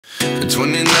At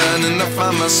 29 and I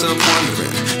find myself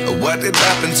wondering what did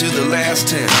happen to the last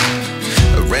 10.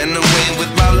 I ran away with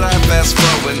my life, fast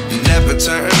forward, never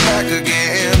turn back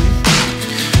again.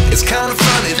 It's kind of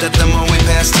funny that the more we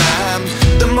pass time,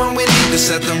 the more we need to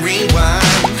set them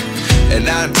rewind. And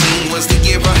 19 was the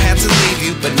year I had to leave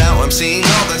you, but now I'm seeing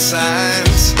all the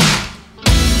signs.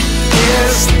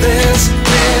 Is this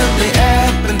really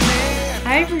happening?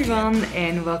 Hi everyone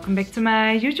and welcome back to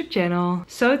my YouTube channel.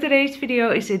 So today's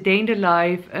video is a day in the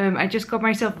life. I just got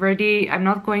myself ready. I'm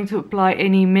not going to apply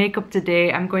any makeup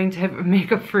today. I'm going to have a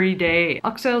makeup free day.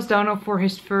 Axel's down now for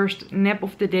his first nap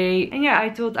of the day. And yeah, I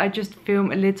thought I'd just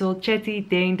film a little chatty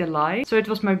day in the life. So it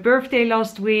was my birthday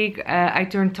last week. I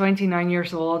turned 29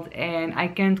 years old and I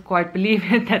can't quite believe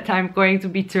it that I'm going to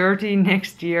be 30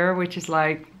 next year, which is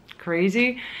like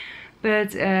crazy.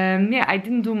 But yeah, I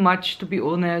didn't do much, to be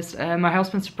honest. My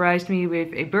husband surprised me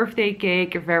with a birthday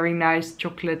cake, a very nice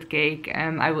chocolate cake.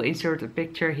 I will insert a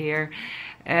picture here.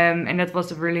 And that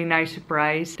was a really nice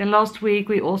surprise. Then last week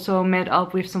we also met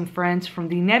up with some friends from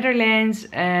the Netherlands.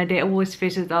 They always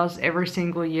visit us every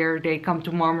single year. They come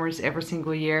to Marmaris every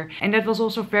single year. And that was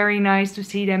also very nice to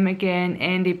see them again.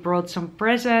 And they brought some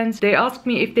presents. They asked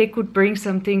me if they could bring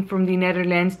something from the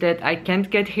Netherlands that I can't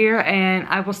get here. And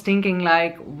I was thinking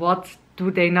like, what do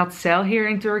they not sell here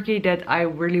in Turkey that I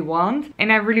really want?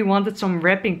 And I really wanted some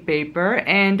wrapping paper.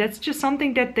 And that's just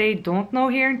something that they don't know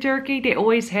here in Turkey. They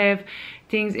always have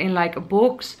things in like a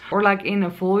box or like in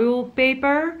a foil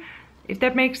paper, if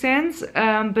that makes sense.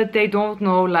 But they don't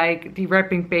know like the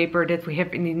wrapping paper that we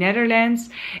have in the Netherlands.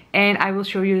 And I will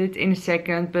show you it in a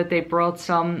second. But they brought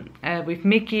some with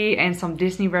Mickey and some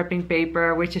Disney wrapping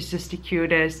paper, which is just the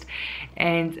cutest.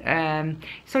 And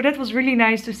so that was really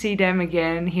nice to see them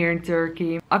again here in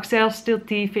Turkey. Axel's still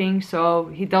teething, so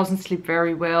he doesn't sleep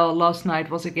very well. Last night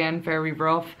was again very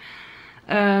rough.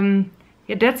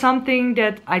 Yeah, that's something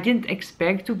that I didn't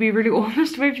expect, to be really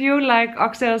honest with you. Like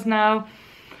Axel's now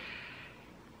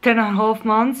 10.5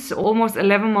 months, almost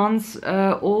 11 months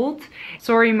old.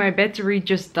 Sorry, my battery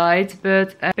just died,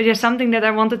 but yeah, something that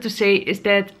I wanted to say is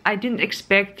that I didn't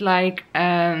expect like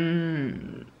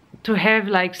to have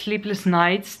like sleepless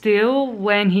nights still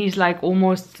when he's like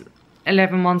almost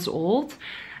 11 months old.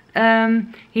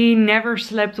 He never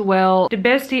slept well. The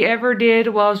best he ever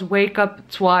did was wake up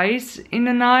twice in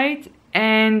the night.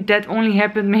 And that only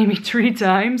happened maybe 3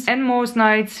 times. And most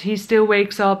nights he still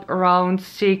wakes up around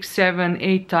 6, 7,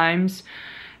 8 times.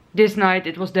 This night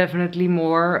it was definitely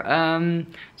more.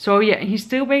 So yeah, he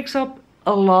still wakes up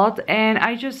a lot. And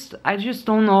I just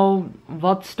don't know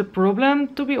what's the problem,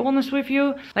 to be honest with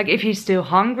you. Like if he's still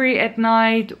hungry at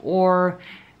night, or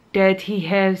that he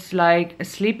has like a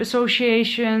sleep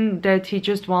association, that he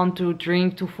just wants to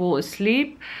drink to fall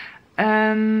asleep.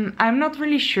 I'm not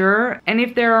really sure. And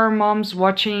if there are moms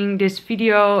watching this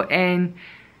video and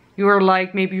you're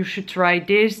like, maybe you should try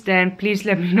this, then please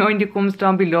let me know in the comments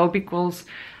down below, because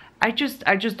I just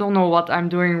don't know what I'm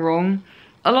doing wrong.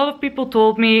 A lot of people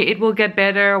told me it will get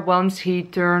better once he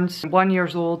turns 1 year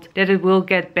old, that it will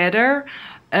get better.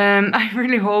 I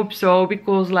really hope so,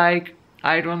 because like,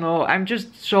 I don't know, I'm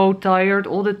just so tired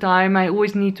all the time. I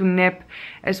always need to nap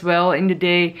as well in the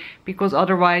day, because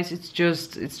otherwise it's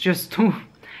just too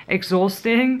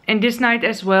exhausting. And this night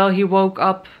as well, he woke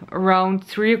up around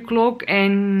 3 o'clock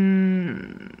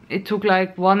and it took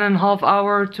like 1.5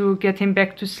 hours to get him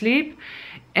back to sleep.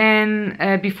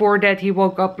 And before that he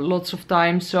woke up lots of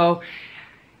times. So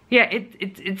yeah,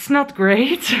 it's not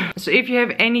great. So if you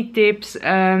have any tips,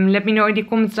 let me know in the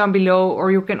comments down below,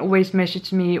 or you can always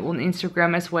message me on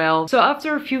Instagram as well. So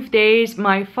after a few days,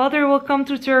 my father will come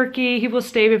to Turkey. He will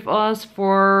stay with us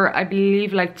for, I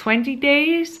believe, like 20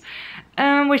 days.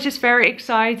 Which is very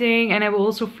exciting, and I will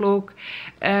also vlog.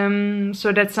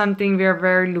 So that's something we're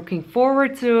very looking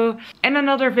forward to. And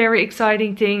another very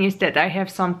exciting thing is that I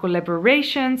have some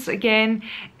collaborations again,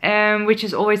 which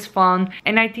is always fun.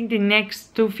 And I think the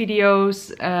next 2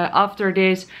 videos after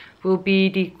this will be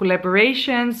the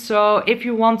collaborations. So if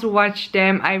you want to watch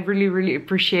them, I really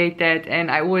appreciate that. And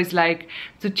I always like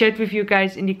to chat with you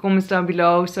guys in the comments down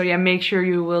below. So yeah, make sure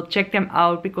you will check them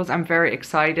out, because I'm very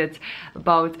excited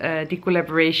about the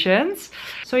collaborations.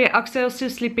 So yeah, Axel's still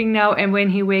sleeping now, and when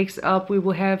he wakes up we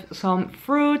will have some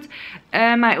fruit.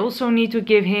 I also need to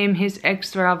give him his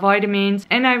extra vitamins,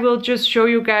 and I will just show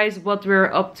you guys what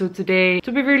we're up to today.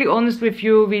 To be really honest with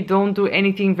you, we don't do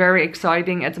anything very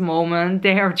exciting at the moment.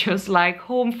 They are just like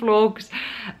home vlogs,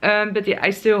 but yeah,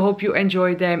 I still hope you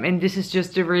enjoy them. And this is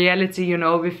just the reality, you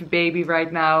know, with a baby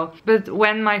right now. But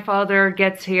when my father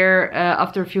gets here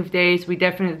after a few days, we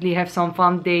definitely have some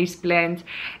fun days planned,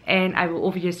 and I will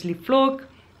obviously vlog.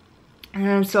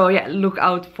 So yeah, look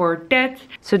out for that.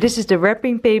 So this is the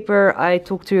wrapping paper I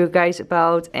talked to you guys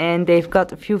about, and they've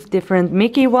got a few different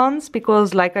Mickey ones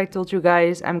because, like I told you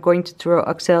guys, I'm going to throw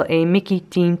Axel a Mickey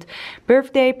themed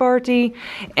birthday party,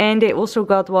 and they also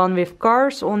got one with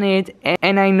cars on it,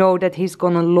 and I know that he's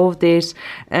gonna love this.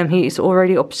 He is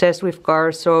already obsessed with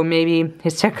cars, so maybe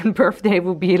his second birthday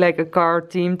will be like a car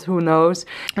themed, who knows.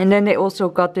 And then they also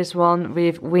got this one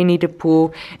with Winnie the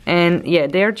Pooh, and yeah,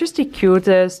 they're just the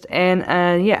cutest. And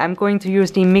yeah, I'm going to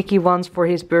use the Mickey ones for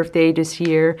his birthday this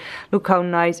year. Look how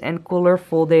nice and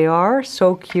colorful they are,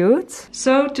 so cute.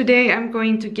 So today I'm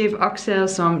going to give Axel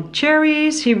some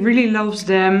cherries. He really loves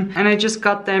them, and I just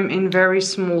got them in very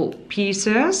small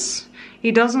pieces.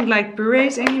 He doesn't like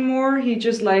purees anymore, he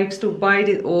just likes to bite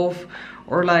it off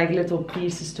or like little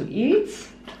pieces to eat.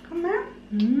 Come here.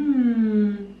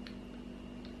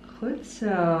 Goed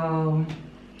zo.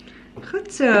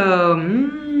 Goed zo.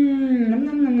 Nom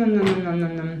nom nom nom nom nom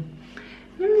nom nom.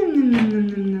 Nom nom nom nom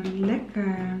nom nom.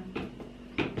 Lekker.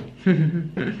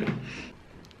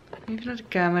 Even naar de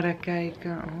camera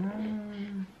kijken.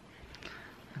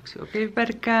 Axel ook even bij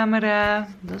de camera.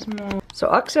 Dat is mooi. So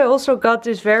Axel also got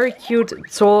this very cute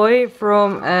toy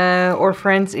from our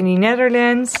friends in the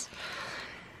Netherlands.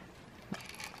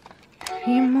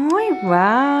 Heel mooi.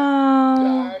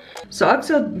 Wow. So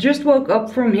Axel just woke up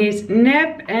from his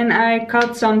nap, and I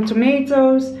cut some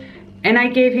tomatoes and I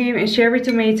gave him a cherry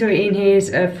tomato in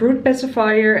his fruit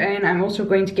pacifier, and I'm also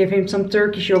going to give him some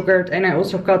Turkish yogurt, and I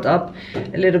also cut up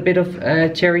a little bit of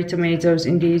cherry tomatoes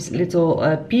in these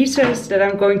little pieces that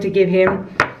I'm going to give him.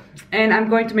 And I'm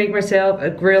going to make myself a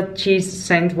grilled cheese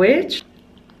sandwich.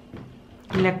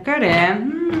 Lekker hè?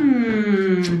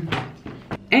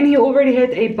 And he already had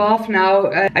a bath now.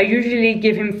 I usually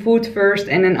give him food first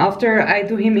and then after I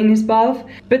do him in his bath.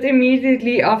 But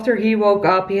immediately after he woke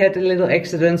up, he had a little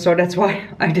accident, so that's why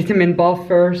I did him in bath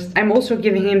first. I'm also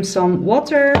giving him some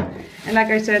water and,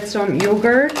 like I said, some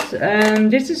yogurt.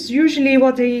 This is usually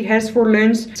what he has for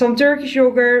lunch. Some Turkish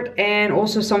yogurt and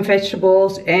also some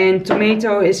vegetables, and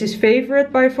tomato is his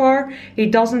favorite by far. He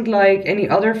doesn't like any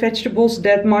other vegetables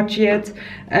that much yet,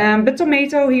 but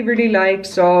tomato he really likes,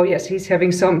 so yes, he's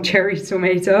having some cherry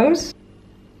tomatoes.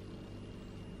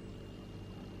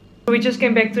 We just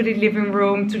came back to the living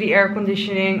room, to the air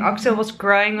conditioning. Axel was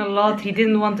crying a lot, he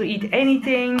didn't want to eat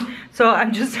anything, so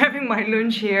I'm just having my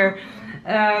lunch here.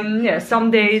 Yeah,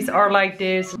 some days are like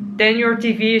this. Then your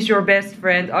TV is your best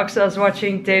friend. Axel is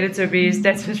watching Teletubbies,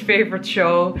 that's his favorite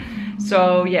show.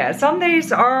 So yeah, some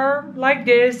days are like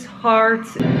this, hard.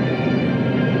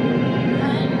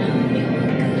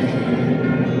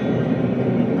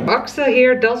 Axel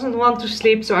here doesn't want to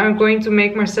sleep, so I'm going to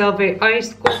make myself a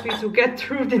iced coffee to get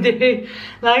through the day.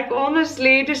 Like,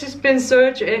 honestly, this has been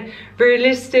such a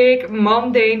realistic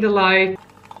mom day in the life.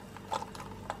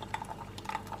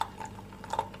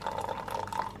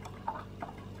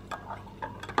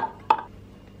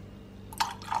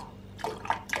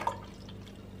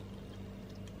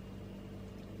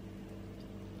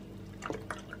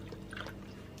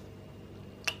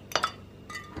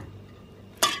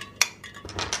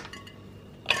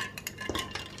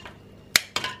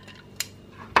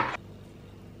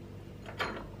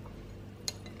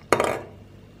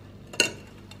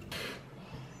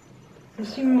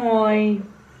 Is die mooi?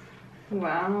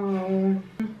 Wow.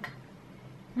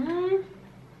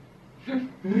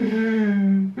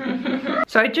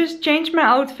 So I just changed my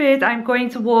outfit. I'm going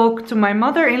to walk to my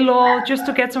mother-in-law just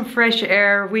to get some fresh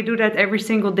air. We do that every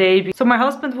single day. So my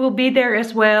husband will be there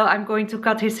as well. I'm going to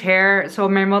cut his hair so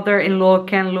my mother-in-law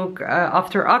can look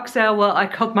after Axel. Well, I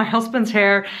cut my husband's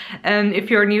hair. And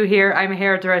if you're new here, I'm a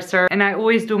hairdresser and I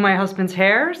always do my husband's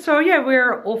hair. So yeah,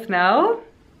 we're off now.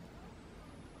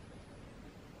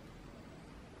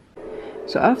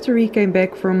 So after he came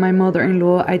back from my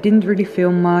mother-in-law, I didn't really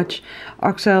film much.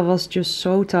 Axel was just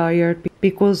so tired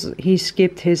because he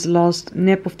skipped his last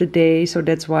nap of the day, so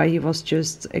that's why he was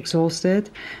just exhausted.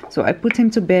 So I put him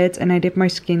to bed and I did my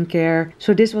skincare.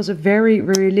 So this was a very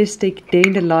realistic day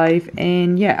in the life,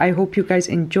 and yeah, I hope you guys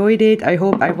enjoyed it. I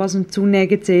hope I wasn't too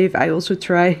negative. I also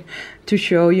try to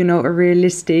show, you know, a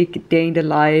realistic day in the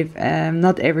life.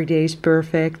 Not every day is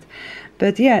perfect.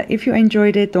 But yeah, if you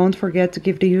enjoyed it, don't forget to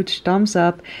give the huge thumbs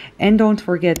up and don't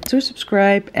forget to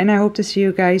subscribe. And I hope to see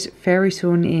you guys very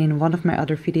soon in one of my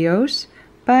other videos.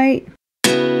 Bye!